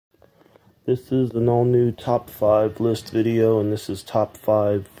This is an all-new top 5 list video, and this is top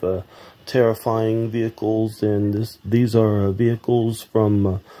 5 terrifying vehicles, and these are vehicles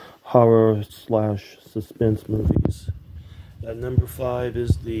from horror/suspense movies. At number 5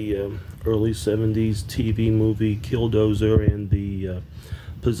 is the early 70s TV movie Killdozer and the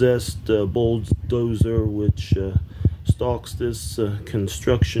possessed bulldozer which stalks this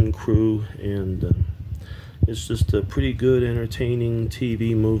construction crew, and it's just a pretty good, entertaining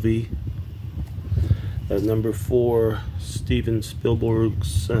TV movie. At number 4, Steven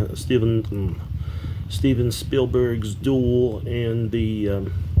Spielberg's Duel and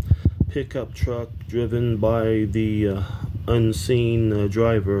the pickup truck driven by the unseen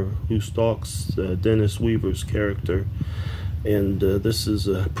driver who stalks Dennis Weaver's character. And this is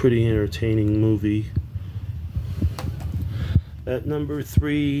a pretty entertaining movie. At number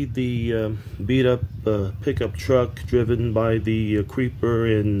 3, the beat-up pickup truck driven by the creeper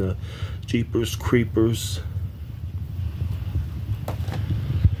in Jeepers Creepers.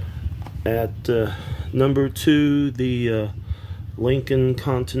 At number 2, the Lincoln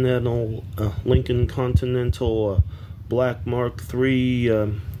Continental Black Mark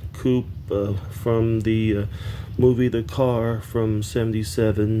III coupe from the movie The Car from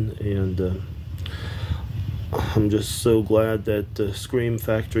 '77, and I'm just so glad that Scream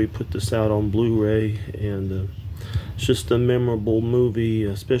Factory put this out on Blu-ray, and it's just a memorable movie,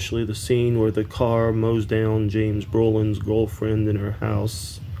 especially the scene where the car mows down James Brolin's girlfriend in her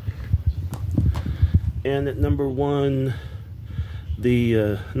house. And at number 1,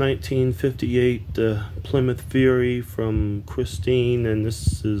 the 1958 Plymouth Fury from Christine, and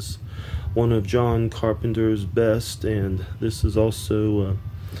this is one of John Carpenter's best, and this is also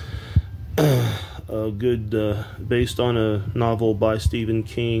a good, based on a novel by Stephen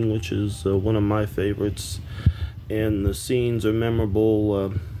King, which is one of my favorites. And the scenes are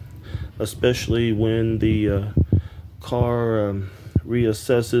memorable, especially when the car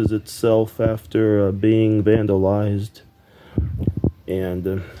reassesses itself after being vandalized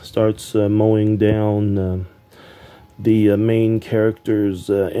and starts mowing down the main character's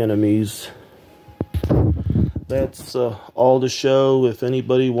enemies. That's all the show. If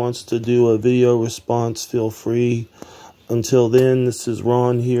anybody wants to do a video response, feel free. Until then, this is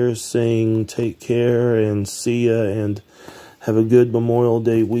Ron here saying take care and see ya, and have a good Memorial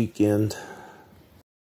Day weekend.